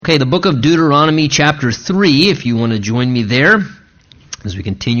Okay, the book of Deuteronomy chapter 3, if you want to join me there. As we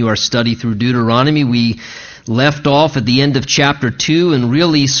continue our study through Deuteronomy, we left off at the end of chapter 2 and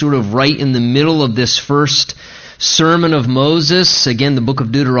really sort of right in the middle of this first sermon of Moses. Again, the book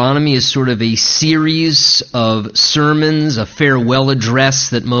of Deuteronomy is sort of a series of sermons, a farewell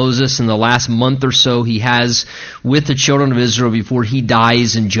address that Moses in the last month or so he has with the children of Israel before he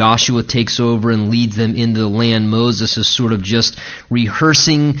dies and Joshua takes over and leads them into the land. Moses is sort of just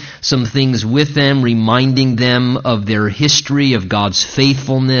rehearsing some things with them, reminding them of their history, of God's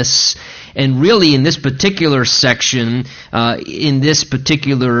faithfulness. And really in this particular section, in this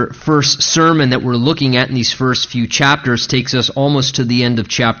particular first sermon that we're looking at in these first few chapters, takes us almost to the end of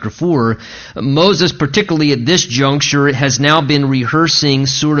chapter 4. Moses, particularly at this juncture, has now been rehearsing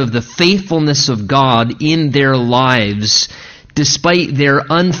sort of the faithfulness of God in their lives, despite their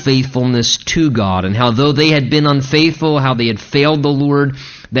unfaithfulness to God, and how though they had been unfaithful, how they had failed the Lord,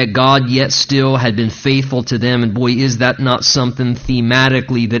 that God yet still had been faithful to them. And boy, is that not something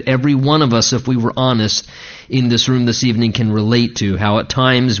thematically that every one of us, if we were honest, in this room this evening can relate to, how at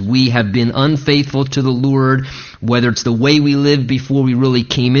times we have been unfaithful to the Lord, whether it's the way we lived before we really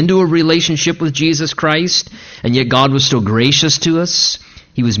came into a relationship with Jesus Christ, and yet God was still gracious to us.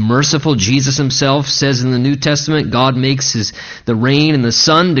 He was merciful. Jesus himself says in the New Testament, God makes the rain and the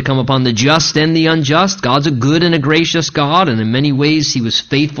sun to come upon the just and the unjust. God's a good and a gracious God, and in many ways he was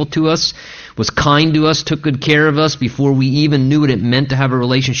faithful to us, was kind to us, took good care of us before we even knew what it meant to have a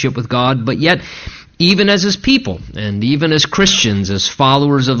relationship with God. But yet, even as his people, and even as Christians, as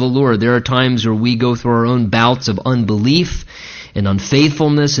followers of the Lord, there are times where we go through our own bouts of unbelief and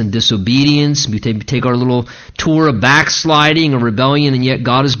unfaithfulness and disobedience. We take our little tour of backsliding or rebellion, and yet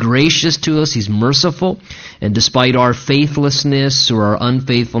God is gracious to us. He's merciful. And despite our faithlessness or our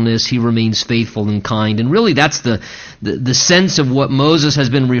unfaithfulness, he remains faithful and kind. And really that's the sense of what Moses has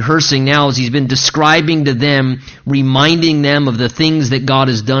been rehearsing now, as he's been describing to them, reminding them of the things that God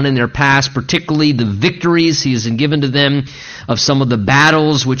has done in their past, particularly the victories he has given to them, of some of the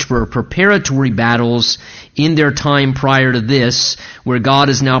battles which were preparatory battles in their time prior to this, where God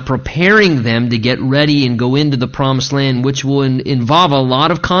is now preparing them to get ready and go into the promised land, which will involve a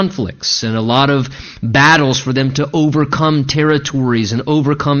lot of conflicts and a lot of battles for them to overcome territories and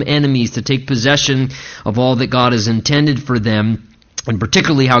overcome enemies, to take possession of all that God has intended for them. And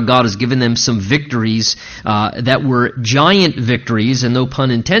particularly how God has given them some victories that were giant victories, and no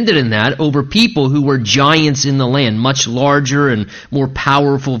pun intended in that, over people who were giants in the land, much larger and more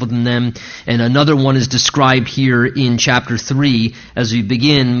powerful than them. And another one is described here in chapter 3. As we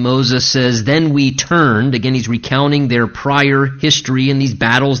begin, Moses says, "Then we turned," again he's recounting their prior history and these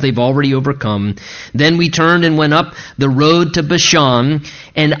battles they've already overcome. "Then we turned and went up the road to Bashan,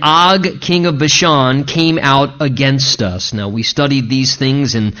 and Og, king of Bashan, came out against us." Now we studied these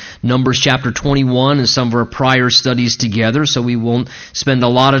things in Numbers chapter 21 and some of our prior studies together, so we won't spend a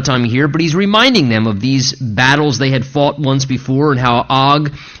lot of time here, but he's reminding them of these battles they had fought once before, and how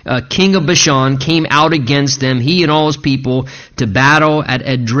Og, king of Bashan, came out against them, he and all his people, to battle at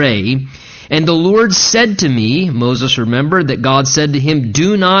Edrei. "And the Lord said to me," Moses remembered that God said to him,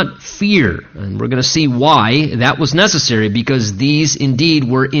 "Do not fear." And we're going to see why that was necessary, because these indeed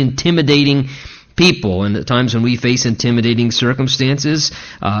were intimidating people. And at times when we face intimidating circumstances,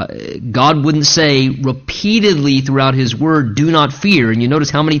 God wouldn't say repeatedly throughout his word, "Do not fear." And you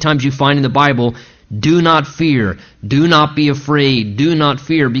notice how many times you find in the Bible, "Do not fear, do not be afraid, do not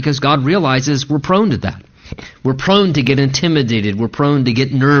fear," because God realizes we're prone to that. We're prone to get intimidated. We're prone to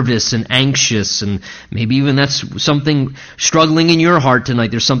get nervous and anxious, and maybe even that's something struggling in your heart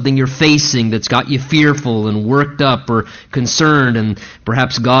tonight. There's something you're facing that's got you fearful and worked up or concerned, and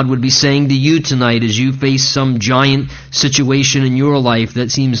perhaps God would be saying to you tonight, as you face some giant situation in your life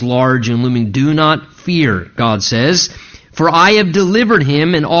that seems large and looming, "Do not fear," God says, "for I have delivered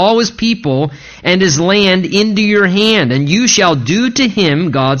him and all his people and his land into your hand. And you shall do to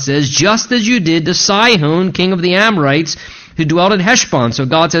him," God says, "just as you did to Sihon, king of the Amorites, who dwelt at Heshbon." So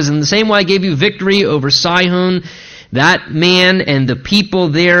God says, in the same way I gave you victory over Sihon, that man and the people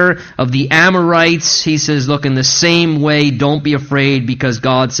there of the Amorites, he says, look, in the same way, don't be afraid, because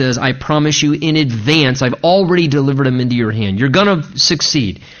God says, I promise you in advance, I've already delivered them into your hand. You're going to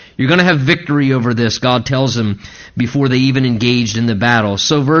succeed. You're going to have victory over this, God tells them before they even engaged in the battle.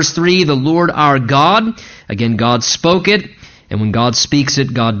 So verse 3, "The Lord our God," again God spoke it, and when God speaks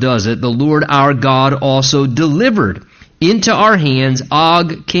it, God does it. "The Lord our God also delivered into our hands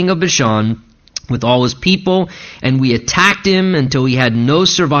Og, king of Bashan, with all his people, and we attacked him until he had no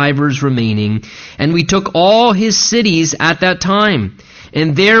survivors remaining. And we took all his cities at that time.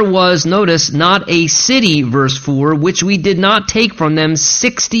 And there was, notice, not a city, verse 4, which we did not take from them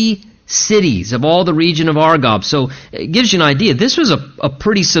 60 cities of all the region of Argob. So it gives you an idea. This was a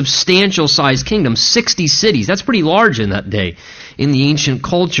pretty substantial sized kingdom, 60 cities. That's pretty large in that day, in the ancient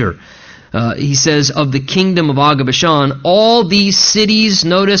culture. He says, of the kingdom of Og of Bashan, all these cities,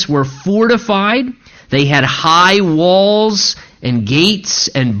 notice, were fortified. They had high walls and gates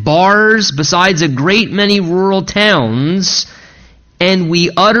and bars, besides a great many rural towns. And we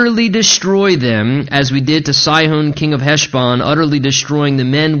utterly destroy them, as we did to Sihon, king of Heshbon, utterly destroying the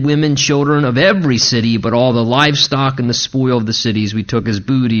men, women, children of every city, but all the livestock and the spoil of the cities we took as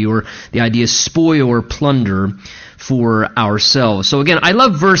booty, or the idea spoil or plunder for ourselves. So again, I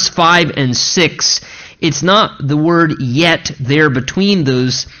love verse 5 and 6. It's not the word yet there between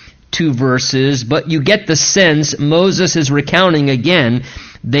those two verses, but you get the sense Moses is recounting again.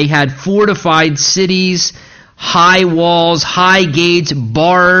 They had fortified cities, high walls, high gates,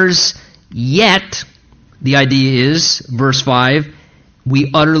 bars, yet, the idea is, verse 5, we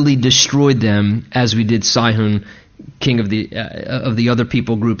utterly destroyed them as we did Sihon, king of the other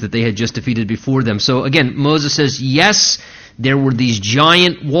people group that they had just defeated before them. So again, Moses says, yes, there were these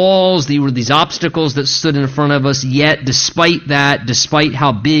giant walls, there were these obstacles that stood in front of us, yet despite that, despite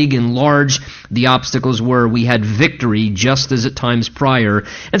how big and large the obstacles were, we had victory just as at times prior.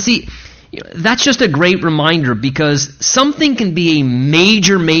 And see, that's just a great reminder, because something can be a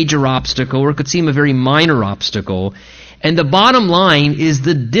major, major obstacle, or it could seem a very minor obstacle. And the bottom line is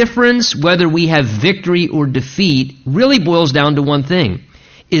the difference whether we have victory or defeat really boils down to one thing.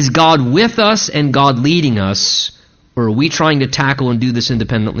 Is God with us and God leading us, or are we trying to tackle and do this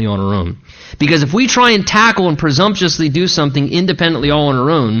independently on our own? Because if we try and tackle and presumptuously do something independently all on our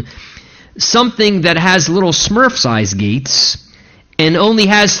own, something that has little Smurf-sized gates and only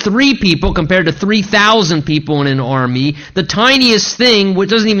has 3 people compared to 3,000 people in an army, the tiniest thing,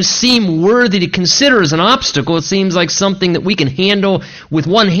 which doesn't even seem worthy to consider as an obstacle, it seems like something that we can handle with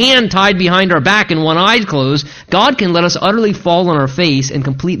one hand tied behind our back and one eye closed. God can let us utterly fall on our face and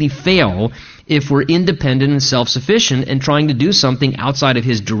completely fail if we're independent and self-sufficient and trying to do something outside of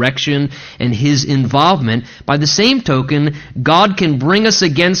His direction and His involvement. By the same token, God can bring us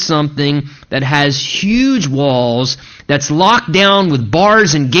against something that has huge walls, that's locked down with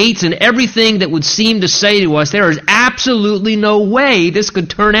bars and gates and everything that would seem to say to us, there is absolutely no way this could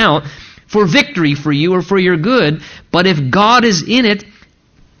turn out for victory for you or for your good. But if God is in it,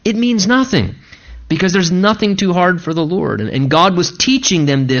 it means nothing, because there's nothing too hard for the Lord. And God was teaching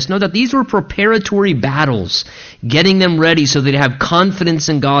them this. Know that these were preparatory battles, getting them ready so they'd have confidence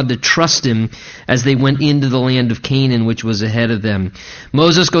in God to trust Him as they went into the land of Canaan, which was ahead of them.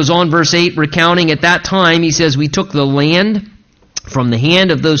 Moses goes on, verse 8, recounting at that time, he says, we took the land from the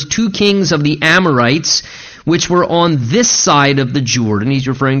hand of those 2 kings of the Amorites, which were on this side of the Jordan. He's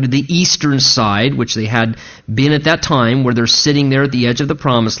referring to the eastern side, which they had been at that time, where they're sitting there at the edge of the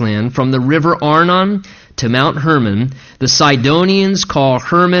promised land. From the river Arnon to Mount Hermon, the Sidonians call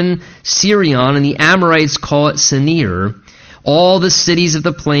Hermon Sirion, and the Amorites call it Senir. All the cities of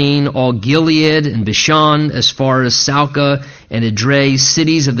the plain, all Gilead and Bashan, as far as Salca and Edrei,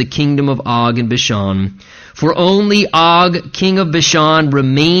 cities of the kingdom of Og and Bashan. For only Og, king of Bashan,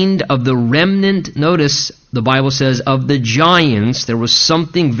 remained of the remnant, notice, the Bible says, of the giants. There was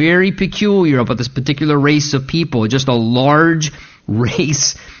something very peculiar about this particular race of people, just a large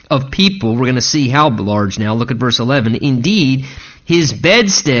race of people. We're going to see how large now. Look at verse 11. Indeed, his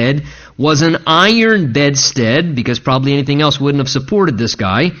bedstead was an iron bedstead, because probably anything else wouldn't have supported this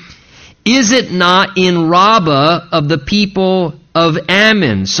guy. Is it not in Rabbah of the people of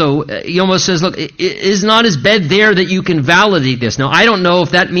Ammon? So he almost says, look, is not his bed there that you can validate this? Now, I don't know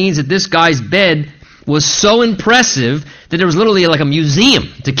if that means that this guy's bed was so impressive that there was literally like a museum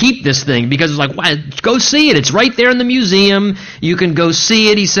to keep this thing, because it's like, wow, go see it. It's right there in the museum. You can go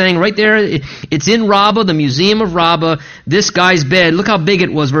see it. He's saying right there, it's in Rabbah, the museum of Rabbah, this guy's bed. Look how big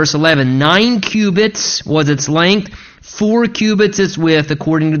it was, verse 11. 9 cubits was its length, 4 cubits its width,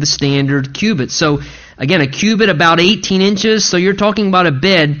 according to the standard cubit. So again, a cubit about 18 inches. So you're talking about a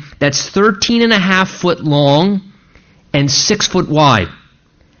bed that's 13 and a half foot long and 6 foot wide.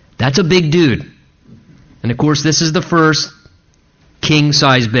 That's a big dude. And of course, this is the first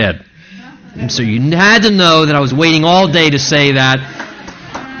king-size bed. And so you had to know that I was waiting all day to say that.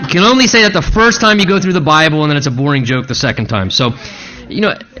 You can only say that the first time you go through the Bible, and then it's a boring joke the second time. So,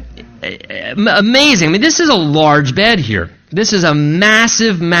 amazing. I mean, this is a large bed here. This is a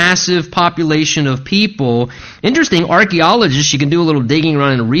massive, massive population of people. Interesting, archaeologists, you can do a little digging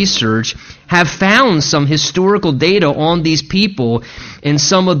around and research, have found some historical data on these people and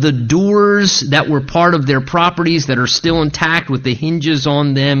some of the doors that were part of their properties that are still intact with the hinges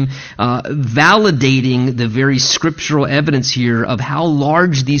on them, validating the very scriptural evidence here of how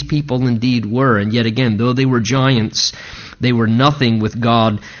large these people indeed were. And yet again, though they were giants, they were nothing with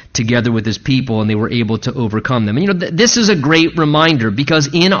God together with his people, and they were able to overcome them. And this is a great reminder,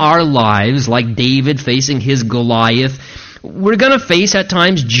 because in our lives, like David facing his Goliath, we're going to face at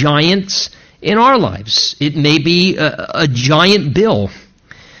times giants in our lives. It may be a giant bill.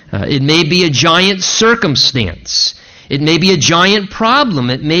 It may be a giant circumstance. It may be a giant problem.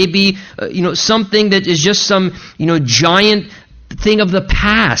 It may be something that is just some giant thing of the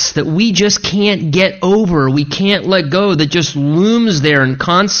past that we just can't get over, we can't let go, that just looms there and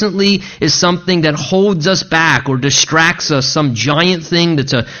constantly is something that holds us back or distracts us, some giant thing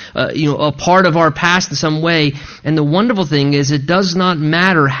that's a part of our past in some way. And the wonderful thing is, it does not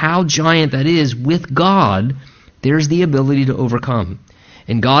matter how giant that is. With God, there's the ability to overcome.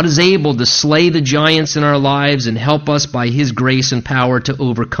 And God is able to slay the giants in our lives and help us by his grace and power to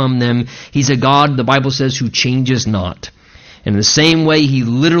overcome them. He's a God, the Bible says, who changes not. And in the same way, he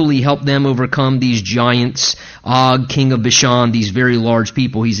literally helped them overcome these giants, Og, king of Bashan, these very large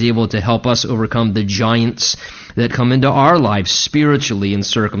people. He's able to help us overcome the giants that come into our lives spiritually and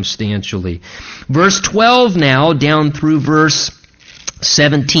circumstantially. Verse 12 now, down through verse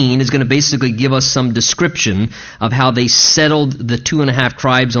 17, is going to basically give us some description of how they settled the 2.5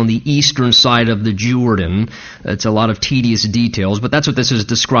 tribes on the eastern side of the Jordan. It's a lot of tedious details, but that's what this is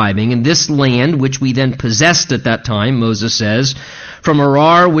describing. And this land, which we then possessed at that time, Moses says, from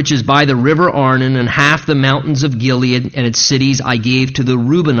Arar, which is by the river Arnon, and half the mountains of Gilead and its cities I gave to the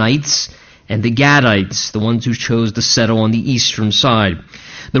Reubenites and the Gadites, the ones who chose to settle on the eastern side.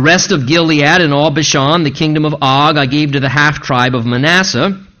 The rest of Gilead and all Bashan, the kingdom of Og, I gave to the half-tribe of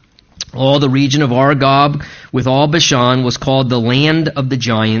Manasseh. All the region of Argob with all Bashan was called the land of the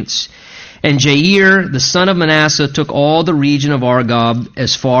giants. And Jair, the son of Manasseh, took all the region of Argob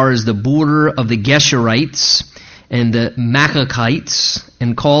as far as the border of the Geshurites and the Machachites,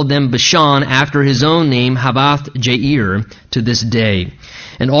 and called them Bashan after his own name, Havoth Jair, to this day.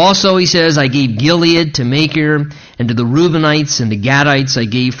 And also, he says, I gave Gilead to Machir, and to the Reubenites and the Gadites I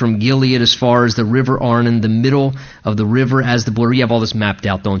gave from Gilead as far as the river Arnon, the middle of the river as the border. You have all this mapped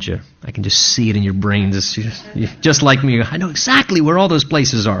out, don't you? I can just see it in your brains. Just like me. I know exactly where all those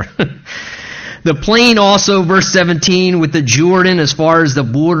places are. The plain also, verse 17, with the Jordan as far as the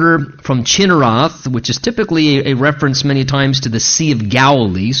border from Chinneroth, which is typically a reference many times to the Sea of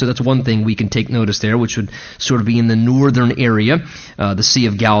Galilee. So that's one thing we can take notice there, which would sort of be in the northern area, the Sea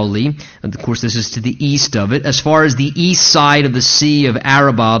of Galilee. And of course, this is to the east of it. As far as the east side of the Sea of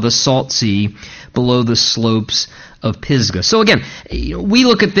Arabah, the Salt Sea, below the slopes of Pisgah. So again, we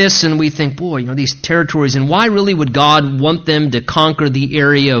look at this and we think, boy, these territories, and why really would God want them to conquer the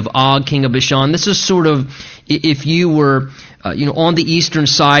area of Og, king of Bashan? This is sort of, if you were, on the eastern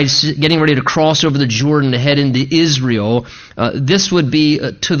side, getting ready to cross over the Jordan to head into Israel, this would be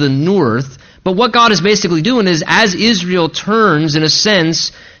to the north. But what God is basically doing is, as Israel turns, in a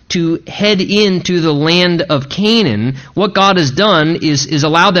sense, to head into the land of Canaan, what God has done is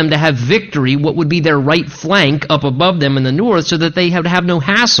allow them to have victory, what would be their right flank up above them in the north, so that they have no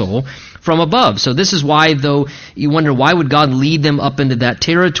hassle from above. So this is why, though, you wonder, why would God lead them up into that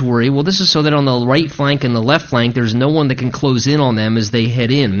territory? Well, this is so that on the right flank and the left flank, there's no one that can close in on them as they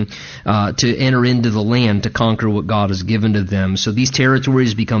head in to enter into the land to conquer what God has given to them. So these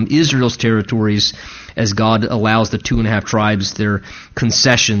territories become Israel's territories as God allows the 2.5 tribes their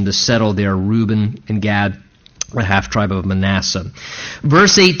concession to settle there, Reuben and Gad, the half-tribe of Manasseh.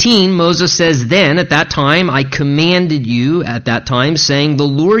 Verse 18, Moses says, Then at that time I commanded you at that time, saying, The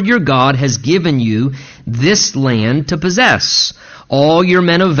Lord your God has given you this land to possess. All your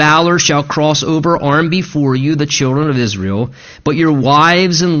men of valor shall cross over armed before you, the children of Israel, but your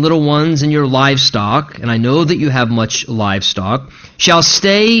wives and little ones and your livestock, and I know that you have much livestock, shall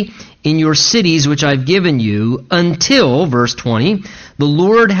stay in your cities which I've given you until, verse 20, the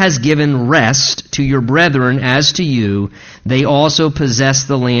Lord has given rest to your brethren as to you. They also possess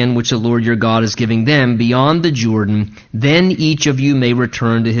the land which the Lord your God is giving them beyond the Jordan. Then each of you may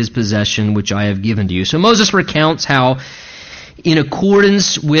return to his possession which I have given to you. So Moses recounts how in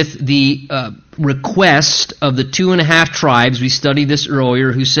accordance with the request of the 2.5 tribes, we studied this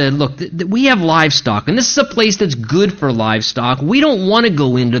earlier, who said, look, we have livestock, and this is a place that's good for livestock. We don't want to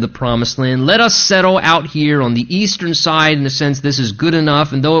go into the promised land. Let us settle out here on the eastern side. In a sense, this is good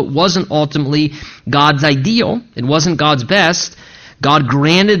enough. And though it wasn't ultimately God's ideal, it wasn't God's best, God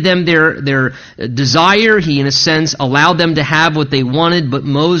granted them their desire. He, in a sense, allowed them to have what they wanted, but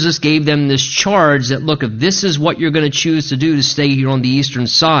Moses gave them this charge that, look, if this is what you're going to choose to do, to stay here on the eastern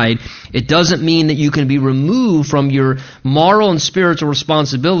side, it doesn't mean that you can be removed from your moral and spiritual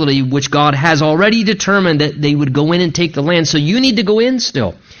responsibility, which God has already determined that they would go in and take the land. So you need to go in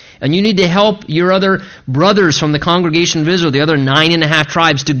still. And you need to help your other brothers from the congregation of Israel, the other 9.5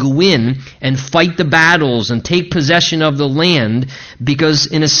 tribes, to go in and fight the battles and take possession of the land, because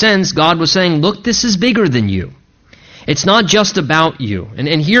in a sense, God was saying, look, this is bigger than you. It's not just about you.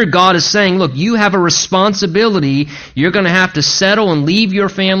 And here God is saying, look, you have a responsibility. You're going to have to settle and leave your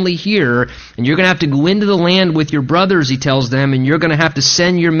family here, and you're going to have to go into the land with your brothers, he tells them, and you're going to have to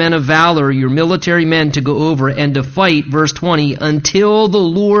send your men of valor, your military men, to go over and to fight, verse 20, until the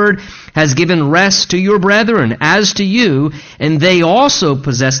Lord has given rest to your brethren, as to you, and they also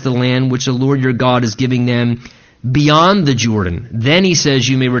possess the land which the Lord your God is giving them beyond the Jordan. Then he says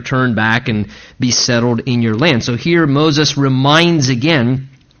you may return back and be settled in your land. So here Moses reminds again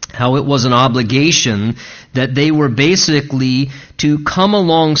how it was an obligation that they were basically to come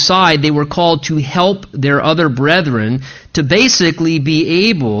alongside. They were called to help their other brethren to basically be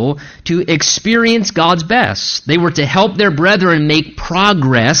able to experience God's best. They were to help their brethren make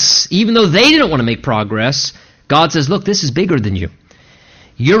progress. Even though they didn't want to make progress, God says, look, this is bigger than you.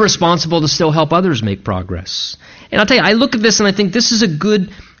 You're responsible to still help others make progress. And I'll tell you, I look at this and I think this is a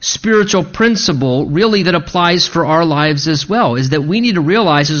good spiritual principle really that applies for our lives as well, is that we need to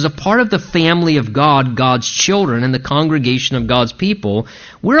realize as a part of the family of God, God's children, and the congregation of God's people,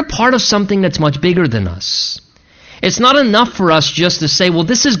 we're a part of something that's much bigger than us. It's not enough for us just to say, well,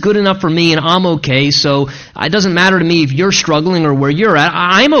 this is good enough for me and I'm okay, so it doesn't matter to me if you're struggling or where you're at.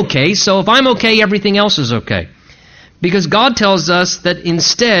 I'm okay, so if I'm okay, everything else is okay. Because God tells us that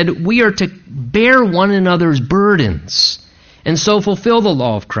instead we are to bear one another's burdens and so fulfill the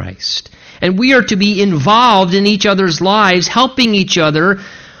law of Christ. And we are to be involved in each other's lives, helping each other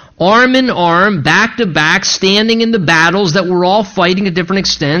arm in arm, back to back, standing in the battles that we're all fighting at different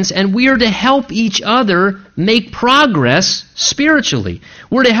extents, and we are to help each other make progress spiritually.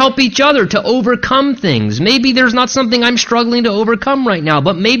 We're to help each other to overcome things. Maybe there's not something I'm struggling to overcome right now,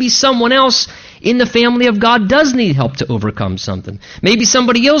 but maybe someone else in the family of God does need help to overcome something. Maybe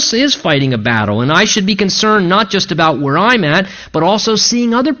somebody else is fighting a battle, and I should be concerned not just about where I'm at, but also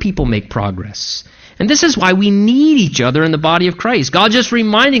seeing other people make progress. And this is why we need each other in the body of Christ. God just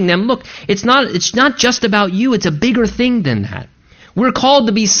reminding them, look, it's not just about you, it's a bigger thing than that. We're called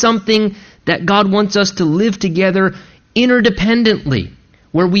to be something that God wants us to live together interdependently,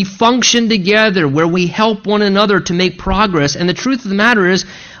 where we function together, where we help one another to make progress. And the truth of the matter is,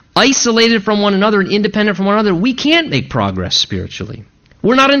 isolated from one another and independent from one another, we can't make progress spiritually.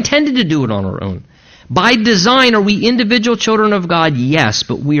 We're not intended to do it on our own. By design, are we individual children of God? Yes,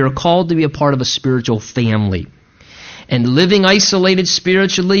 but we are called to be a part of a spiritual family. And living isolated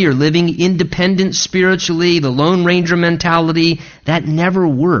spiritually or living independent spiritually, the Lone Ranger mentality, that never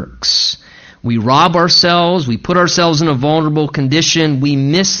works. We rob ourselves, we put ourselves in a vulnerable condition, we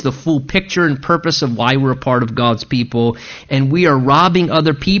miss the full picture and purpose of why we're a part of God's people, and we are robbing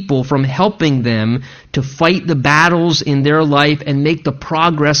other people from helping them to fight the battles in their life and make the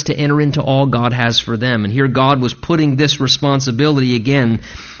progress to enter into all God has for them. And here God was putting this responsibility again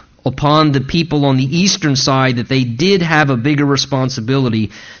upon the people on the eastern side, that they did have a bigger responsibility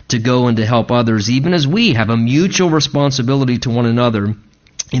to go and to help others, even as we have a mutual responsibility to one another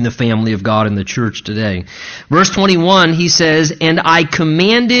in the family of God in the church today. Verse 21, he says, "And I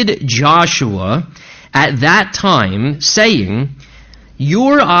commanded Joshua at that time, saying,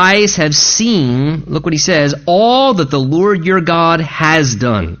 your eyes have seen," look what he says, "all that the Lord your God has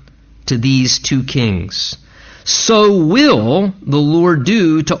done to these two kings. So will the Lord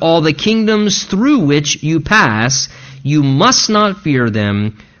do to all the kingdoms through which you pass. You must not fear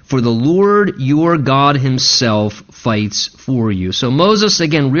them, for the Lord your God himself fights for you." So Moses,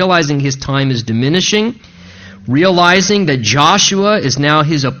 again, realizing his time is diminishing, realizing that Joshua is now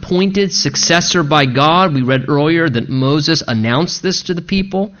his appointed successor by God. We read earlier that Moses announced this to the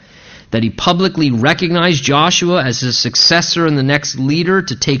people, that he publicly recognized Joshua as his successor and the next leader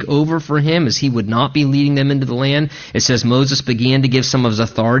to take over for him, as he would not be leading them into the land. It says Moses began to give some of his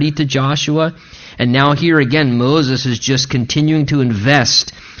authority to Joshua. And now here again, Moses is just continuing to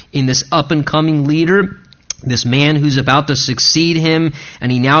invest in this up-and-coming leader this man who's about to succeed him,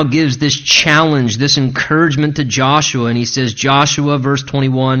 and he now gives this challenge, this encouragement to Joshua, and he says, Joshua, verse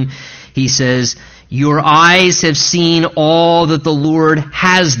 21, he says, your eyes have seen all that the Lord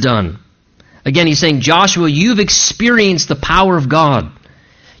has done. Again, he's saying, Joshua, you've experienced the power of God.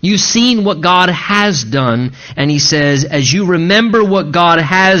 You've seen what God has done, and he says, as you remember what God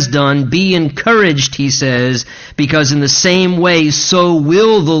has done, be encouraged, he says, because in the same way, so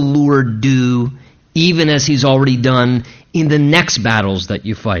will the Lord do, even as he's already done in the next battles that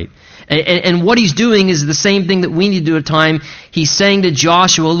you fight. And what he's doing is the same thing that we need to do at time. He's saying to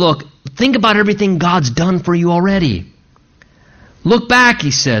Joshua, look, think about everything God's done for you already. Look back,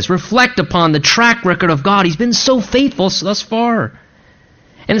 he says, reflect upon the track record of God. He's been so faithful thus far.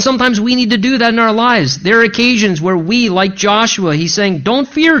 And sometimes we need to do that in our lives. There are occasions where we, like Joshua, he's saying, don't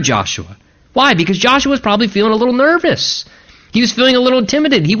fear Joshua. Why? Because Joshua was probably feeling a little nervous. He was feeling a little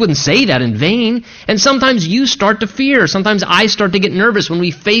intimidated. He wouldn't say that in vain. And sometimes you start to fear. Sometimes I start to get nervous when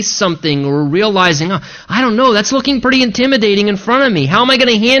we face something or realizing, I don't know, that's looking pretty intimidating in front of me. How am I going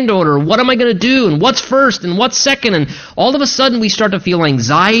to handle it? Or what am I going to do? And what's first? And what's second? And all of a sudden we start to feel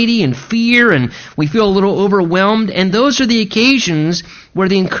anxiety and fear, and we feel a little overwhelmed. And those are the occasions where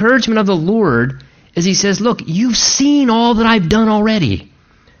the encouragement of the Lord is he says, look, you've seen all that I've done already.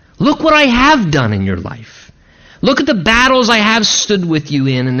 Look what I have done in your life. Look at the battles I have stood with you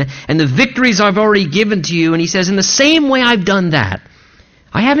in and the victories I've already given to you. And he says, in the same way I've done that,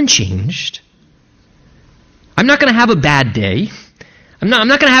 I haven't changed. I'm not going to have a bad day. I'm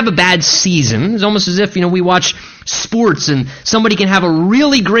not going to have a bad season. It's almost as if, we watch sports and somebody can have a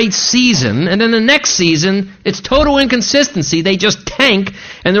really great season, and then the next season, it's total inconsistency. They just tank,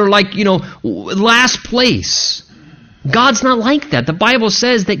 and they're like, last place. God's not like that. The Bible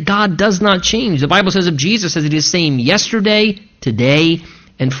says that God does not change. The Bible says of Jesus as it is the same yesterday, today,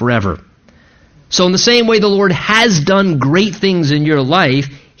 and forever. So in the same way the Lord has done great things in your life,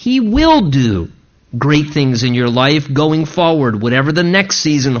 he will do great things in your life going forward, whatever the next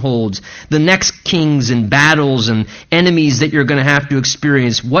season holds, the next kings and battles and enemies that you're going to have to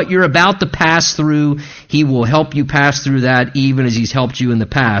experience. What you're about to pass through, he will help you pass through that, even as he's helped you in the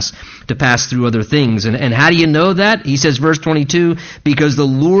past to pass through other things. And how do you know that? He says, verse 22, because the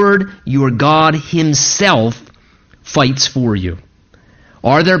Lord your God himself fights for you.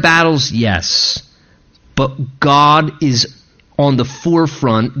 Are there battles? Yes. But God is on the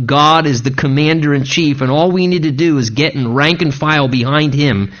forefront. God is the commander-in-chief, and all we need to do is get in rank and file behind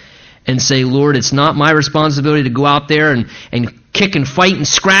him and say, Lord, it's not my responsibility to go out there and kick and fight and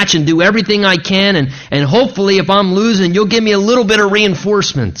scratch and do everything I can, and hopefully if I'm losing, you'll give me a little bit of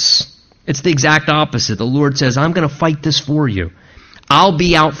reinforcements. It's the exact opposite. The Lord says, I'm going to fight this for you. I'll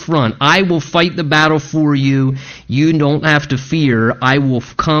be out front. I will fight the battle for you. You don't have to fear. I will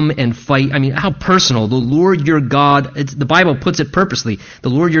come and fight. I mean, how personal. The Lord your God, the Bible puts it purposely, the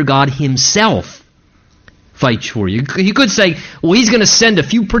Lord your God himself fights for you. You could say, well, he's going to send a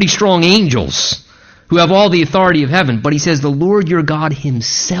few pretty strong angels who have all the authority of heaven. But he says, the Lord your God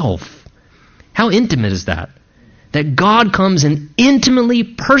himself. How intimate is that? That God comes and intimately,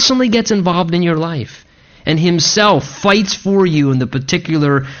 personally gets involved in your life. And himself fights for you in the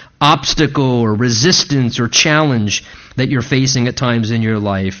particular obstacle or resistance or challenge that you're facing at times in your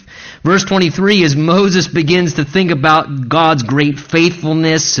life. Verse 23, as Moses begins to think about God's great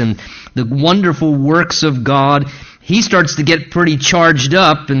faithfulness and the wonderful works of God, he starts to get pretty charged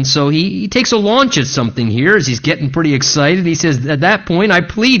up, and so he takes a launch at something here as he's getting pretty excited. He says, at that point I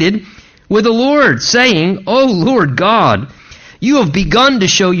pleaded with the Lord, saying, O Lord God, you have begun to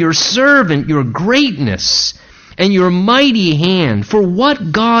show your servant your greatness and your mighty hand. For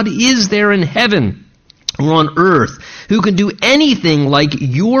what God is there in heaven or on earth who can do anything like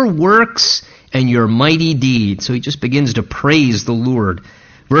your works and your mighty deeds? So he just begins to praise the Lord.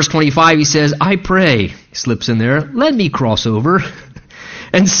 Verse 25, he says, I pray, he slips in there, let me cross over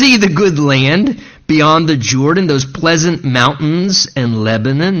and see the good land beyond the Jordan, those pleasant mountains and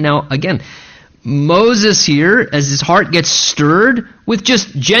Lebanon. Now, again, Moses here, as his heart gets stirred with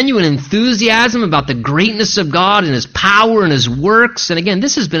just genuine enthusiasm about the greatness of God and his power and his works. And again,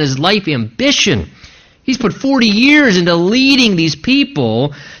 this has been his life ambition. He's put 40 years into leading these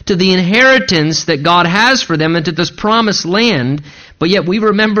people to the inheritance that God has for them and to this promised land. But yet we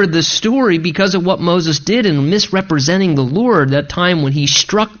remember the story because of what Moses did in misrepresenting the Lord that time when he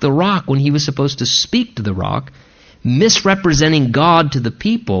struck the rock when he was supposed to speak to the rock, misrepresenting God to the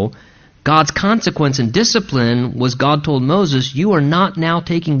people. God's consequence and discipline was God told Moses, you are not now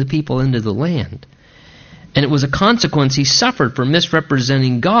taking the people into the land. And it was a consequence he suffered for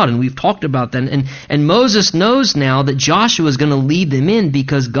misrepresenting God, and we've talked about that. And Moses knows now that Joshua is going to lead them in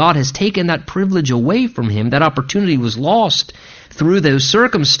because God has taken that privilege away from him. That opportunity was lost through those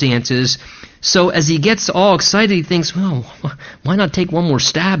circumstances. So as he gets all excited, he thinks, well, why not take one more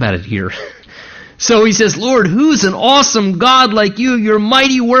stab at it here? So he says, Lord, who's an awesome God like you? Your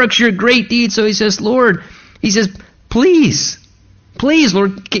mighty works, your great deeds. So he says, Lord, please,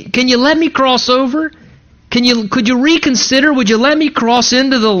 Lord, can you let me cross over? Could you reconsider? Would you let me cross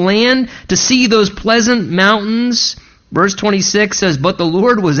into the land to see those pleasant mountains? Verse 26 says, but the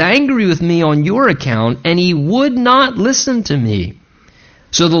Lord was angry with me on your account, and he would not listen to me.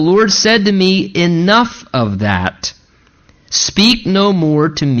 So the Lord said to me, enough of that. Speak no more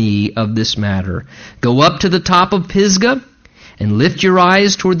to me of this matter. Go up to the top of Pisgah, and lift your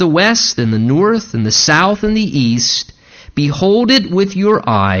eyes toward the west, and the north, and the south, and the east. Behold it with your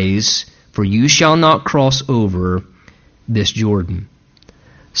eyes, for you shall not cross over this Jordan.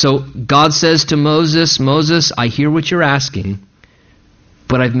 So God says to Moses, Moses, I hear what you're asking,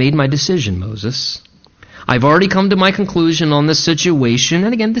 but I've made my decision, Moses. I've already come to my conclusion on this situation.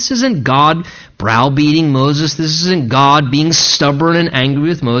 And again, this isn't God browbeating Moses. This isn't God being stubborn and angry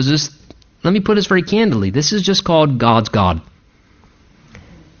with Moses. Let me put this very candidly. This is just called God's God.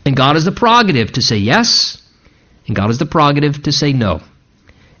 And God has the prerogative to say yes, and God has the prerogative to say no.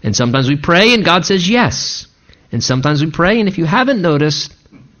 And sometimes we pray and God says yes. And sometimes we pray and if you haven't noticed,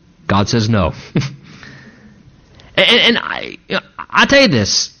 God says no. and I tell you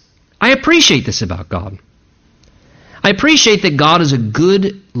this, I appreciate this about God. I appreciate that God is a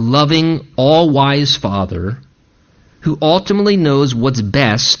good, loving, all-wise Father who ultimately knows what's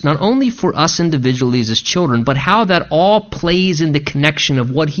best, not only for us individually as his children, but how that all plays in the connection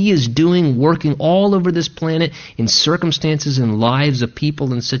of what he is doing, working all over this planet in circumstances and lives of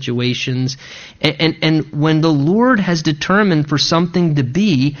people and situations. And when the Lord has determined for something to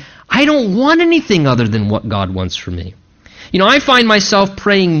be, I don't want anything other than what God wants for me. You know, I find myself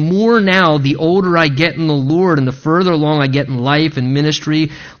praying more now the older I get in the Lord and the further along I get in life and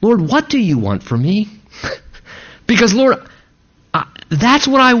ministry. Lord, what do you want for me? Because, Lord, that's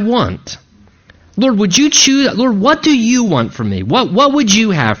what I want. Lord, would you choose? Lord, what do you want from me? What would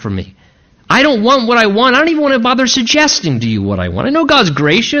you have for me? I don't want what I want. I don't even want to bother suggesting to you what I want. I know God's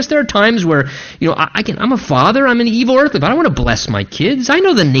gracious. There are times where, you know, I'm a father. I'm an evil earthly, but I don't want to bless my kids. I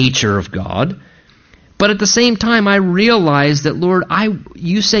know the nature of God. But at the same time, I realize that, Lord,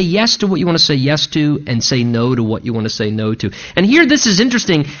 you say yes to what you want to say yes to and say no to what you want to say no to. And here, this is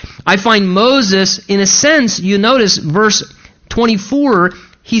interesting. I find Moses, in a sense, you notice verse 24,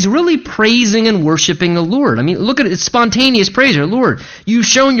 he's really praising and worshiping the Lord. I mean, look at it. It's spontaneous praise. Lord, you've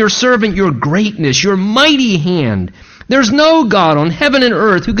shown your servant your greatness, your mighty hand. There's no God on heaven and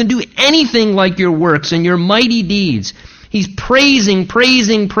earth who can do anything like your works and your mighty deeds. He's praising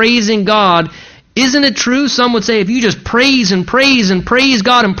God. Isn't it true? Some would say if you just praise and praise and praise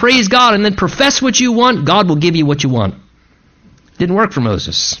God and then profess what you want, God will give you what you want. Didn't work for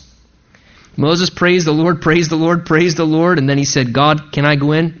Moses. Moses praised the Lord, and then he said, God, can I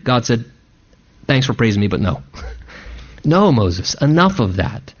go in? God said, thanks for praising me, but no. No, Moses, enough of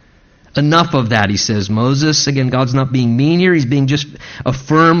that. Enough of that, he says. Moses, again, God's not being mean here. He's being just a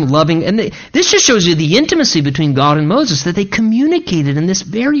firm, loving. And this just shows you the intimacy between God and Moses, that they communicated in this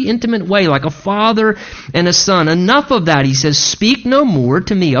very intimate way, like a father and a son. Enough of that, he says. Speak no more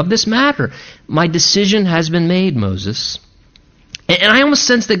to me of this matter. My decision has been made, Moses. And I almost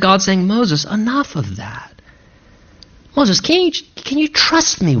sense that God's saying, Moses, enough of that. Moses, can you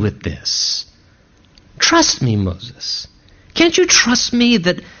trust me with this? Trust me, Moses. Can't you trust me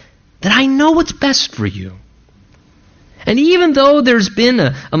that I know what's best for you? And even though there's been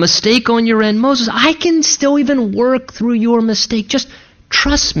a mistake on your end, Moses, I can still even work through your mistake. Just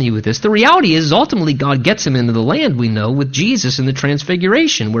trust me with this. The reality is ultimately God gets him into the land, we know, with Jesus in the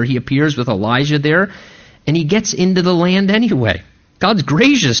Transfiguration, where he appears with Elijah there, and he gets into the land anyway. God's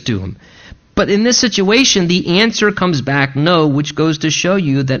gracious to him. But in this situation, the answer comes back no, which goes to show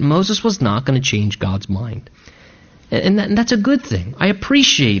you that Moses was not going to change God's mind. And that's a good thing. I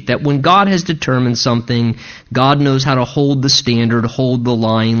appreciate that when God has determined something, God knows how to hold the standard, hold the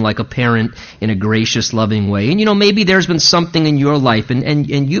line like a parent in a gracious, loving way. And you know, maybe there's been something in your life and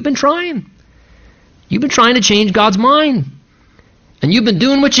you've been trying. You've been trying to change God's mind. And you've been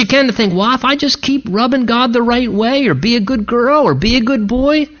doing what you can to think, well, if I just keep rubbing God the right way, or be a good girl, or be a good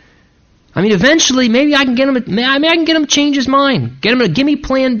boy, I mean, eventually maybe I can get him to change his mind. Get him to give me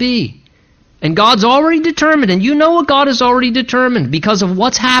plan B. And God's already determined, and you know what God has already determined because of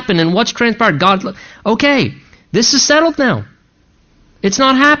what's happened and what's transpired. God, okay, this is settled now. It's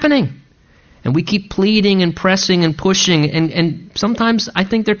not happening. And we keep pleading and pressing and pushing. And sometimes I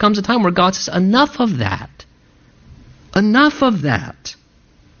think there comes a time where God says, enough of that. Enough of that.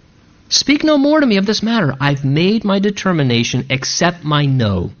 Speak no more to me of this matter. I've made my determination. Accept my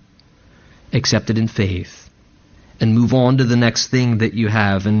no. Accept it in faith. And move on to the next thing that you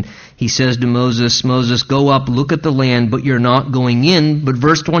have. And he says to Moses, Moses, go up, look at the land, but you're not going in. But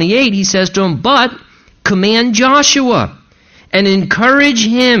verse 28, he says to him, but command Joshua and encourage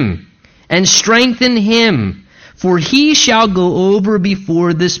him and strengthen him, for he shall go over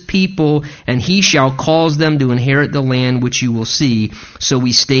before this people, and he shall cause them to inherit the land which you will see. So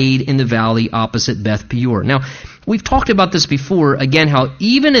we stayed in the valley opposite Beth Peor. Now, we've talked about this before, again, how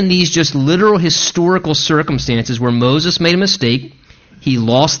even in these just literal historical circumstances where Moses made a mistake, he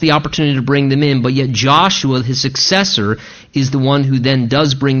lost the opportunity to bring them in, but yet Joshua, his successor, is the one who then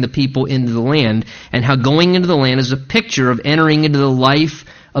does bring the people into the land, and how going into the land is a picture of entering into the life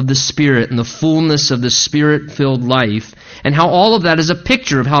of the Spirit and the fullness of the Spirit-filled life, and how all of that is a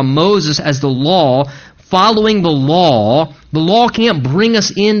picture of how Moses, as the law, following the law can't bring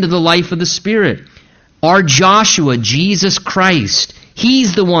us into the life of the Spirit. Our Joshua, Jesus Christ,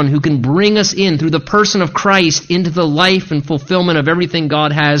 he's the one who can bring us in through the person of Christ into the life and fulfillment of everything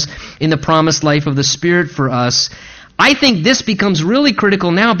God has in the promised life of the Spirit for us. I think this becomes really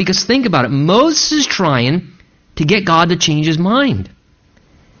critical now because think about it. Moses is trying to get God to change his mind.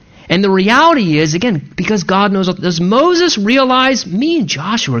 And the reality is, again, because God knows, does Moses realize me and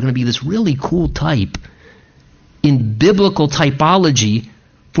Joshua are going to be this really cool type in biblical typology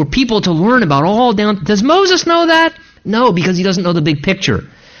for people to learn about all down? Does Moses know that? No, because he doesn't know the big picture.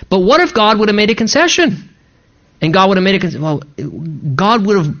 But what if God would have made a concession? And God would have made a concession. Well, God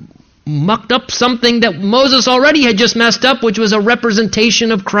would have mucked up something that Moses already had just messed up, which was a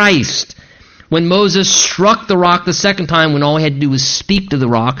representation of Christ. When Moses struck the rock the second time, when all he had to do was speak to the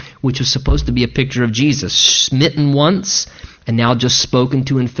rock, which was supposed to be a picture of Jesus, smitten once, and now just spoken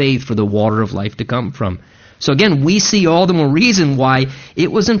to in faith for the water of life to come from. So again, we see all the more reason why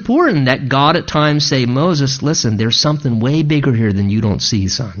it was important that God at times say, Moses, listen, there's something way bigger here than you don't see,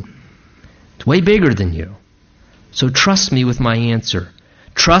 son. It's way bigger than you. So trust me with my answer.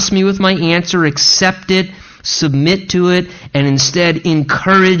 Trust me with my answer, accept it, submit to it, and instead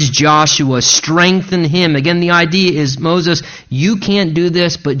encourage Joshua, strengthen him. Again, the idea is, Moses, you can't do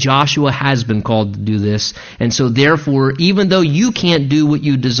this, but Joshua has been called to do this. And so therefore, even though you can't do what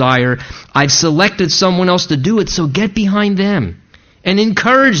you desire, I've selected someone else to do it, so get behind them and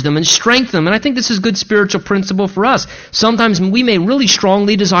encourage them and strengthen them. And I think this is a good spiritual principle for us. Sometimes we may really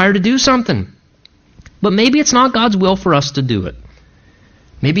strongly desire to do something, but maybe it's not God's will for us to do it.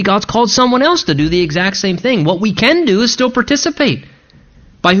 Maybe God's called someone else to do the exact same thing. What we can do is still participate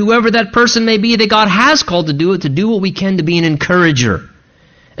by whoever that person may be that God has called to do it, to do what we can to be an encourager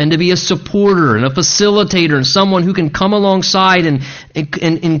and to be a supporter and a facilitator and someone who can come alongside and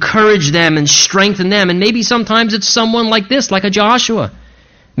encourage them and strengthen them. And maybe sometimes it's someone like this, like a Joshua.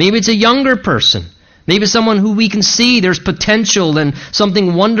 Maybe it's a younger person. Maybe someone who we can see there's potential and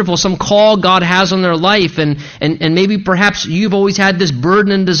something wonderful, some call God has on their life. And maybe perhaps you've always had this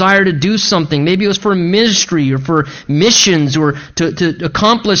burden and desire to do something. Maybe it was for ministry or for missions or to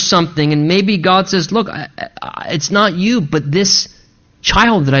accomplish something. And maybe God says, look, it's not you, but this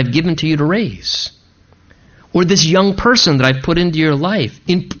child that I've given to you to raise. Or this young person that I've put into your life.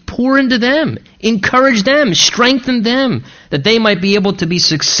 Pour into them. Encourage them. Strengthen them. That they might be able to be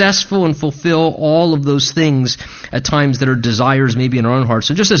successful and fulfill all of those things at times that are desires maybe in our own hearts.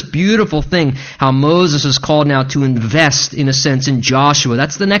 So just this beautiful thing, how Moses is called now to invest, in a sense, in Joshua.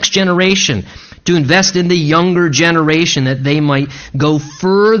 That's the next generation. To invest in the younger generation that they might go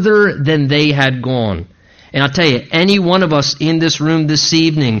further than they had gone. And I'll tell you, any one of us in this room this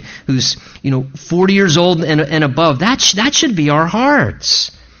evening who's 40 years old and above, that should be our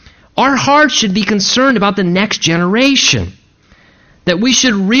hearts. Our hearts should be concerned about the next generation. That we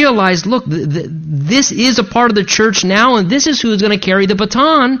should realize, look, this is a part of the church now, and this is who is going to carry the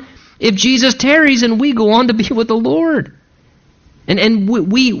baton if Jesus tarries and we go on to be with the Lord. And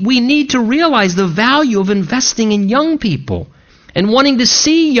we need to realize the value of investing in young people. And wanting to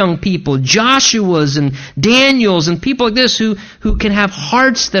see young people, Joshuas and Daniels and people like this who can have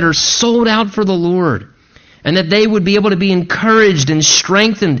hearts that are sold out for the Lord. And that they would be able to be encouraged and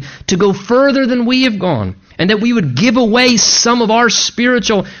strengthened to go further than we have gone. And that we would give away some of our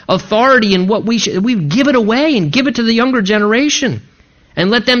spiritual authority and what we would give it away and give it to the younger generation. And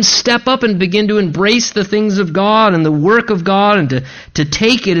let them step up and begin to embrace the things of God and the work of God and to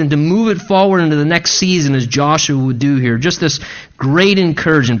take it and to move it forward into the next season as Joshua would do here. Just this great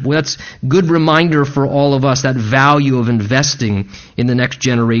encouragement. Boy, that's a good reminder for all of us, that value of investing in the next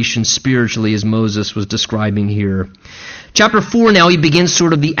generation spiritually as Moses was describing here. Chapter 4 now, he begins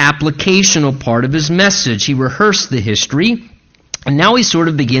sort of the applicational part of his message. He rehearsed the history. And now he sort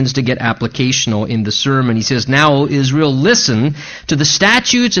of begins to get applicational in the sermon. He says, "Now, O Israel, listen to the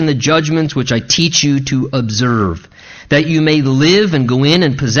statutes and the judgments which I teach you to observe, that you may live and go in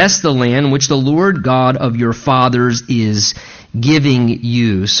and possess the land which the Lord God of your fathers is giving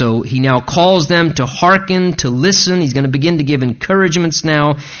you." So he now calls them to hearken, to listen. He's going to begin to give encouragements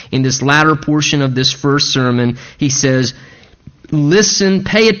now in this latter portion of this first sermon. He says, listen,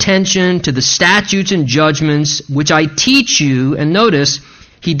 pay attention to the statutes and judgments which I teach you. And notice,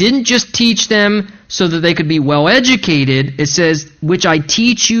 he didn't just teach them so that they could be well educated. It says, which I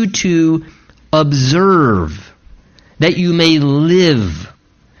teach you to observe, that you may live.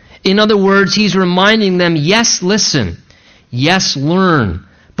 In other words, he's reminding them, yes, listen. Yes, learn.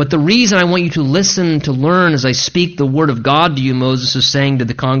 But the reason I want you to listen, to learn as I speak the word of God to you, Moses is saying to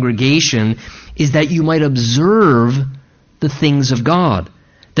the congregation, is that you might observe the things of God,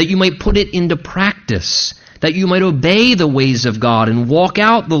 that you might put it into practice, that you might obey the ways of God and walk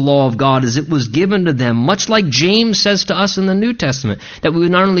out the law of God as it was given to them, much like James says to us in the New Testament, that we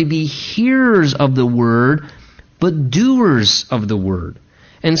would not only be hearers of the word, but doers of the word.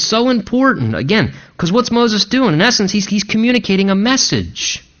 And so important, again, because what's Moses doing? In essence, he's communicating a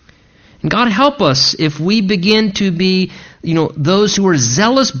message. And God help us if we begin to be, those who are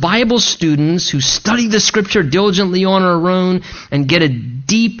zealous Bible students who study the Scripture diligently on our own and get a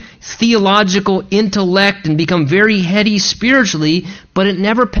deep theological intellect and become very heady spiritually, but it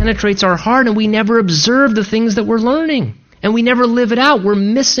never penetrates our heart and we never observe the things that we're learning. And we never live it out. We're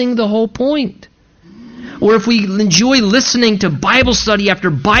missing the whole point. Or if we enjoy listening to Bible study after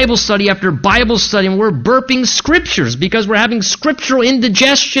Bible study after Bible study and we're burping Scriptures because we're having scriptural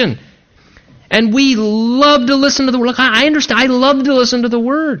indigestion. And we love to listen to the Word. Look, I understand. I love to listen to the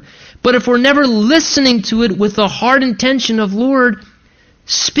Word. But if we're never listening to it with the heart intention of, Lord,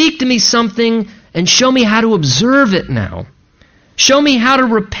 speak to me something and show me how to observe it now. Show me how to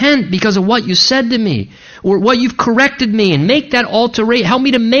repent because of what you said to me or what you've corrected me, and make that alteration. Help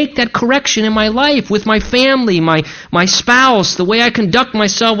me to make that correction in my life with my family, my spouse, the way I conduct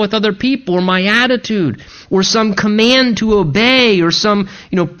myself with other people, or my attitude, or some command to obey, or some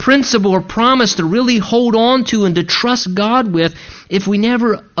principle or promise to really hold on to and to trust God with. If we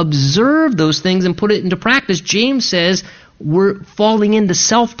never observe those things and put it into practice, James says we're falling into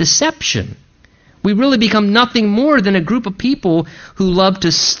self-deception. We really become nothing more than a group of people who love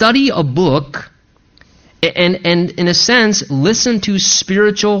to study a book and in a sense, listen to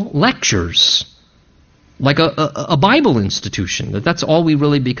spiritual lectures, like a Bible institution. That's all we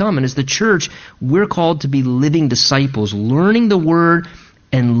really become. And as the church, we're called to be living disciples, learning the Word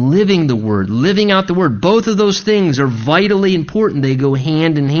and living the Word, living out the Word. Both of those things are vitally important. They go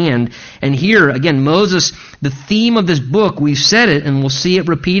hand in hand. And here, again, Moses, the theme of this book, we've said it, and we'll see it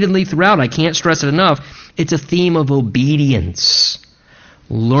repeatedly throughout. I can't stress it enough. It's a theme of obedience.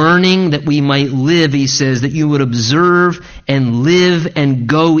 Learning that we might live, he says, that you would observe and live and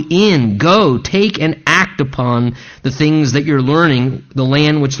go in. Go, take and act upon the things that you're learning, the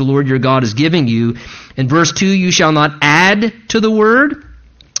land which the Lord your God is giving you. In verse 2, you shall not add to the word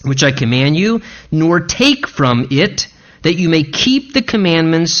which I command you, nor take from it, that you may keep the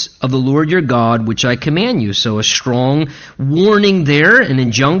commandments of the Lord your God, which I command you. So a strong warning there, an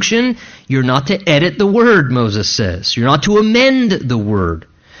injunction. You're not to edit the word, Moses says. You're not to amend the word.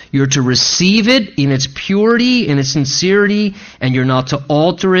 You're to receive it in its purity, in its sincerity, and you're not to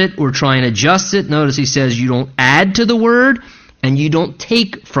alter it or try and adjust it. Notice he says you don't add to the word and you don't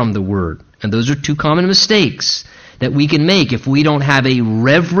take from the word. And those are two common mistakes that we can make if we don't have a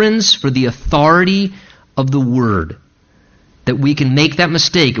reverence for the authority of the word. That we can make that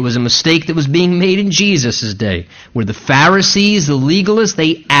mistake. It was a mistake that was being made in Jesus' day, where the Pharisees, the legalists,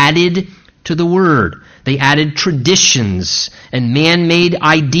 they added to the word. They added traditions and man-made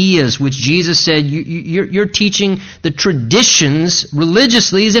ideas, which Jesus said, you're teaching the traditions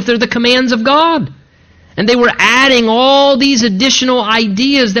religiously as if they're the commands of God. And they were adding all these additional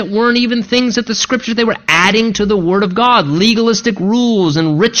ideas that weren't even things that the Scripture, they were adding to the Word of God. Legalistic rules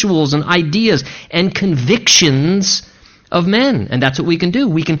and rituals and ideas and convictions of men. And that's what we can do.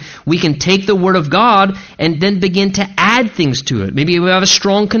 We can take the Word of God and then begin to add things to it. Maybe we have a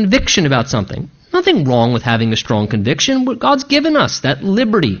strong conviction about something. Nothing wrong with having a strong conviction. God's given us that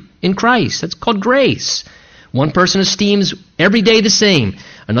liberty in Christ. That's called grace. One person esteems every day the same.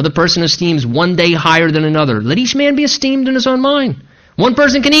 Another person esteems one day higher than another. Let each man be esteemed in his own mind. One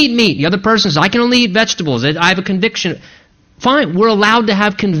person can eat meat. The other person says, I can only eat vegetables. I have a conviction. Fine, we're allowed to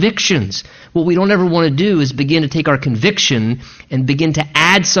have convictions. What we don't ever want to do is begin to take our conviction and begin to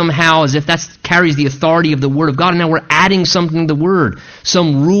add somehow as if that carries the authority of the Word of God. And now we're adding something to the Word,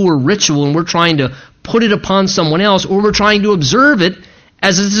 some rule or ritual, and we're trying to put it upon someone else, or we're trying to observe it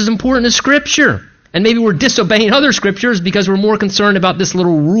as this is important as Scripture. And maybe we're disobeying other Scriptures because we're more concerned about this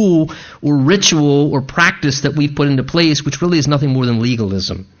little rule or ritual or practice that we've put into place, which really is nothing more than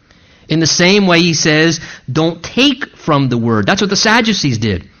legalism. In the same way, he says, don't take from the Word. That's what the Sadducees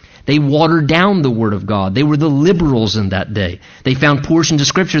did. They watered down the Word of God. They were the liberals in that day. They found portions of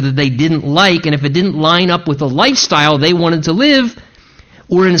Scripture that they didn't like, and if it didn't line up with the lifestyle they wanted to live,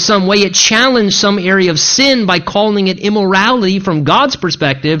 or in some way it challenged some area of sin by calling it immorality from God's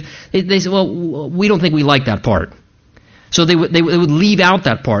perspective, they said, well, we don't think we like that part. So they would leave out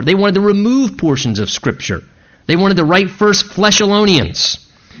that part. They wanted to remove portions of Scripture. They wanted to write First Thessalonians.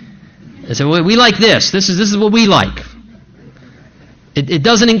 They said, well, we like this. This is what we like. It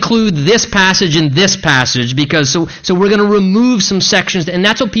doesn't include this passage and this passage because so we're going to remove some sections, and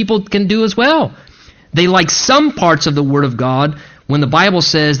that's what people can do as well. They like some parts of the Word of God when the Bible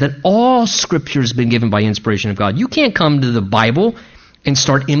says that all Scripture has been given by inspiration of God. You can't come to the Bible and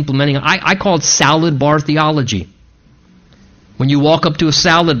start implementing. I call it salad bar theology. When you walk up to a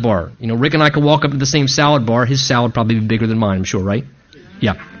salad bar, Rick and I could walk up to the same salad bar. His salad probably be bigger than mine, I'm sure, right?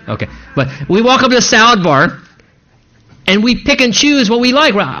 Yeah, okay. But we walk up to a salad bar, and we pick and choose what we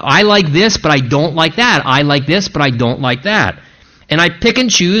like. I like this, but I don't like that. I like this, but I don't like that. And I pick and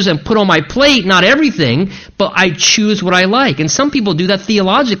choose and put on my plate, not everything, but I choose what I like. And some people do that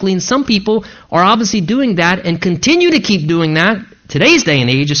theologically, and some people are obviously doing that and continue to keep doing that, today's day and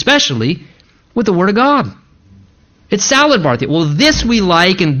age especially, with the Word of God. It's salad bar theology. Well, this we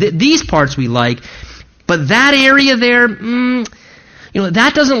like, and these parts we like, but that area there,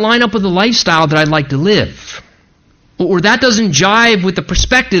 that doesn't line up with the lifestyle that I'd like to live. Or that doesn't jive with the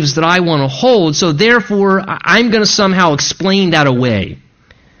perspectives that I want to hold, so therefore I'm going to somehow explain that away.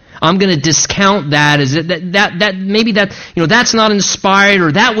 I'm going to discount that as that maybe that's not inspired,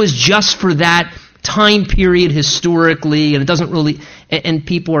 or that was just for that time period historically, and it doesn't really, and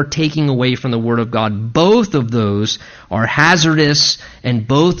people are taking away from the Word of God. Both of those are hazardous, and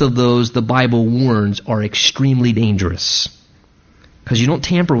both of those, the Bible warns, are extremely dangerous. Because you don't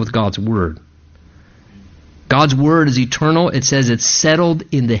tamper with God's Word. God's Word is eternal. It says it's settled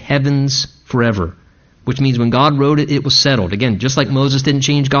in the heavens forever. Which means when God wrote it, it was settled. Again, just like Moses didn't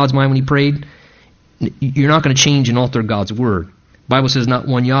change God's mind when he prayed, you're not going to change and alter God's Word. The Bible says not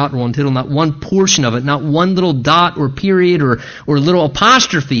one jot or one tittle, not one portion of it, not one little dot or period or little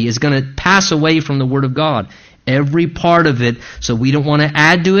apostrophe is going to pass away from the Word of God. Every part of it. So we don't want to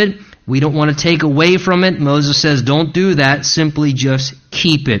add to it. We don't want to take away from it. Moses says don't do that. Simply just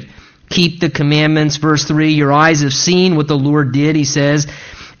keep it. Keep the commandments. Verse 3, your eyes have seen what the Lord did, he says,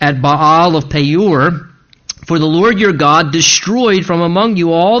 at Baal of Peor. For the Lord your God destroyed from among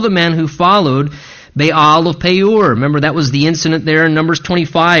you all the men who followed Baal of Peor. Remember, that was the incident there in Numbers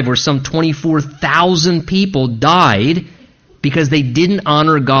 25 where some 24,000 people died because they didn't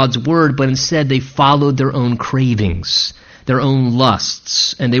honor God's word, but instead they followed their own cravings, their own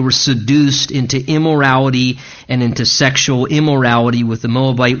lusts, and they were seduced into immorality and into sexual immorality with the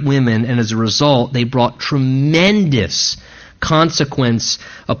Moabite women, and as a result they brought tremendous consequence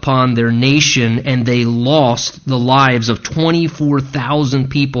upon their nation, and they lost the lives of 24,000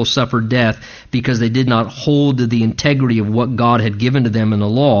 people, suffered death because they did not hold to the integrity of what God had given to them in the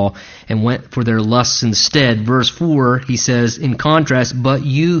law and went for their lusts instead. Verse 4, he says, in contrast, but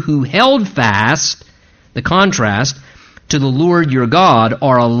you who held fast, the contrast, to the Lord your God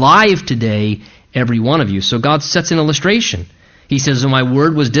are alive today, every one of you. So God sets an illustration. He says, when my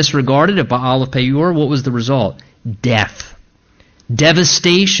word was disregarded at Baal of Peor, what was the result? Death.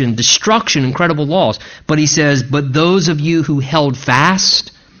 Devastation, destruction, incredible loss. But he says, but those of you who held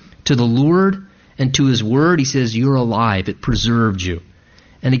fast to the Lord and to his word, he says, you're alive. It preserved you.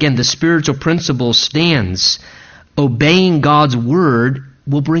 And again, the spiritual principle stands. Obeying God's word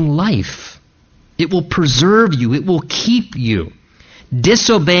will bring life. It will preserve you. It will keep you.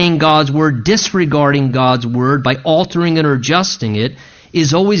 Disobeying God's word, disregarding God's word by altering it or adjusting it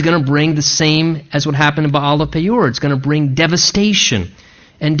is always going to bring the same as what happened in Baal of Peor. It's going to bring devastation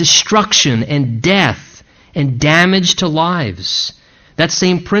and destruction and death and damage to lives. That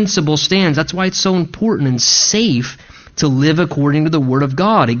same principle stands. That's why it's so important and safe to live according to the Word of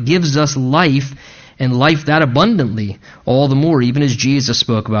God. It gives us life and life that abundantly, all the more, even as Jesus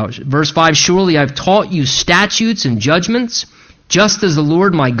spoke about. Verse 5, surely I've taught you statutes and judgments, just as the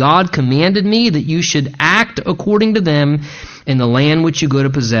Lord my God commanded me, that you should act according to them in the land which you go to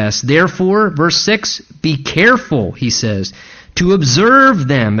possess. Therefore, verse 6, be careful, he says, to observe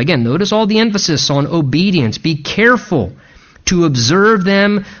them. Again, notice all the emphasis on obedience. Be careful to observe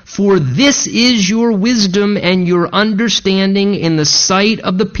them, for this is your wisdom and your understanding in the sight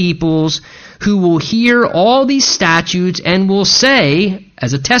of the peoples, who will hear all these statutes and will say,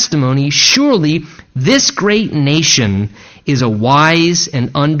 as a testimony, surely this great nation is a wise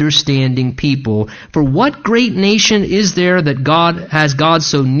and understanding people. For what great nation is there that has God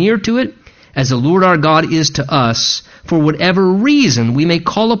so near to it, as the Lord our God is to us, for whatever reason we may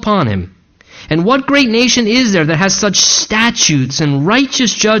call upon him? And what great nation is there that has such statutes and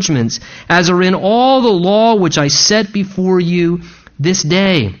righteous judgments as are in all the law which I set before you this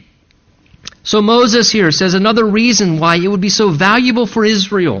day? So Moses here says another reason why it would be so valuable for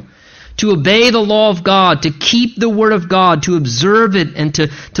Israel to obey the law of God, to keep the word of God, to observe it and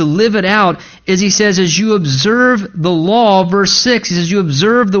to live it out, is he says, as you observe the law, verse 6, he says, you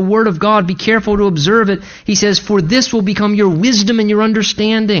observe the word of God, be careful to observe it. He says, for this will become your wisdom and your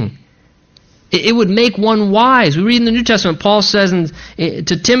understanding. It would make one wise. We read in the New Testament, Paul says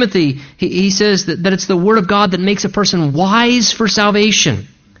to Timothy, he says that it's the word of God that makes a person wise for salvation.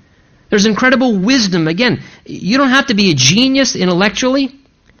 There's incredible wisdom. Again, you don't have to be a genius intellectually.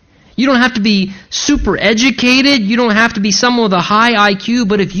 You don't have to be super educated. You don't have to be someone with a high IQ.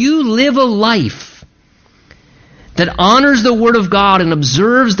 But if you live a life that honors the Word of God and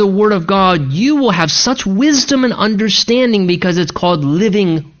observes the Word of God, you will have such wisdom and understanding because it's called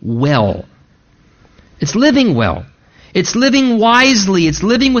living well. It's living well. It's living wisely. It's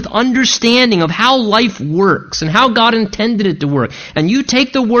living with understanding of how life works and how God intended it to work. And you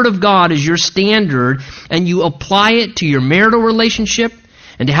take the Word of God as your standard and you apply it to your marital relationship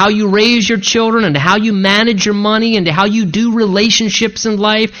and to how you raise your children and to how you manage your money and to how you do relationships in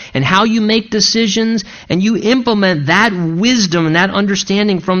life and how you make decisions, and you implement that wisdom and that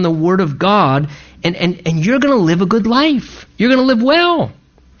understanding from the Word of God, and you're going to live a good life. You're going to live well.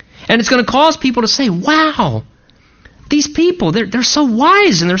 And it's going to cause people to say, wow, these people, they're so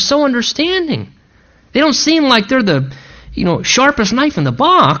wise and they're so understanding. They don't seem like they're the sharpest knife in the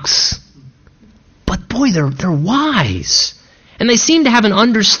box, but boy, they're wise. And they seem to have an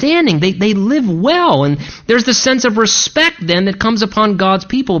understanding. They live well. And there's this sense of respect then that comes upon God's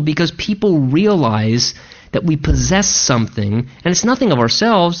people because people realize that we possess something, and it's nothing of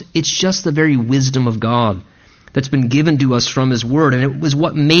ourselves, it's just the very wisdom of God that's been given to us from His Word. And it was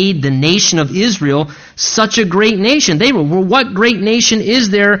what made the nation of Israel such a great nation. They were, what great nation is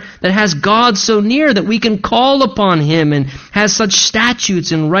there that has God so near that we can call upon Him and has such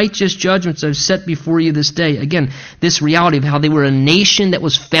statutes and righteous judgments I've set before you this day? Again, this reality of how they were a nation that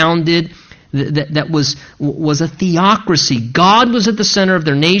was founded, that was a theocracy. God was at the center of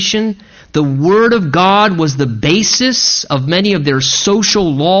their nation. The Word of God was the basis of many of their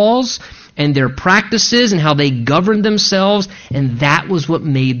social laws and their practices and how they governed themselves, and that was what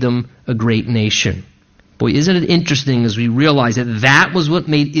made them a great nation. Boy, isn't it interesting as we realize that was what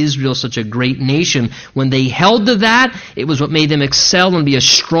made Israel such a great nation. When they held to that, it was what made them excel and be a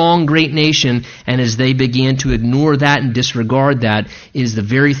strong, great nation, and as they began to ignore that and disregard that, is the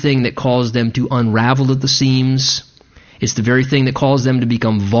very thing that caused them to unravel at the seams. It's the very thing that caused them to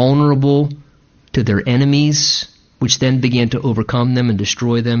become vulnerable to their enemies, which then began to overcome them and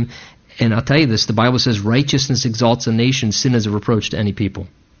destroy them. And I'll tell you this, the Bible says righteousness exalts a nation, sin is a reproach to any people.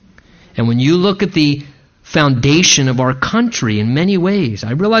 And when you look at the foundation of our country in many ways,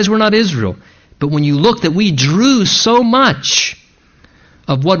 I realize we're not Israel, but when you look that we drew so much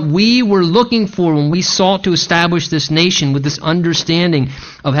of what we were looking for when we sought to establish this nation with this understanding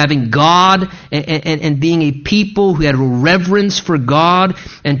of having God and being a people who had a reverence for God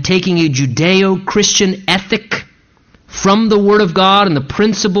and taking a Judeo-Christian ethic from the Word of God and the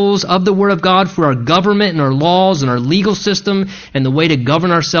principles of the Word of God for our government and our laws and our legal system and the way to govern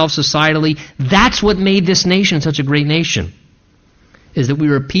ourselves societally, that's what made this nation such a great nation. Is that we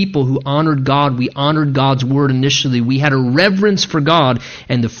were a people who honored God. We honored God's Word initially. We had a reverence for God.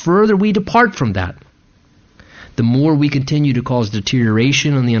 And the further we depart from that, the more we continue to cause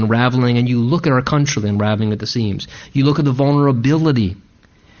deterioration and the unraveling. And you look at our country unraveling at the seams. You look at the vulnerability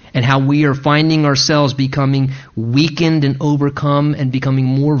and how we are finding ourselves becoming weakened and overcome and becoming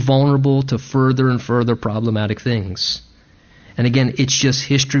more vulnerable to further and further problematic things. And again, it's just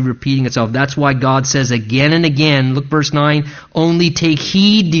history repeating itself. That's why God says again and again, look verse 9, only take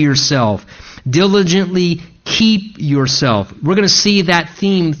heed to yourself. Diligently keep yourself. We're going to see that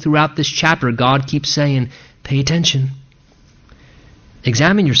theme throughout this chapter. God keeps saying, pay attention.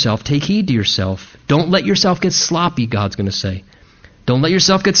 Examine yourself. Take heed to yourself. Don't let yourself get sloppy, God's going to say. Don't let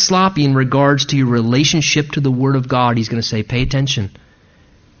yourself get sloppy in regards to your relationship to the Word of God. He's going to say, pay attention.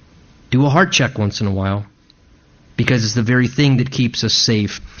 Do a heart check once in a while, because it's the very thing that keeps us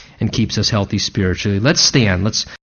safe and keeps us healthy spiritually. Let's stand. Let's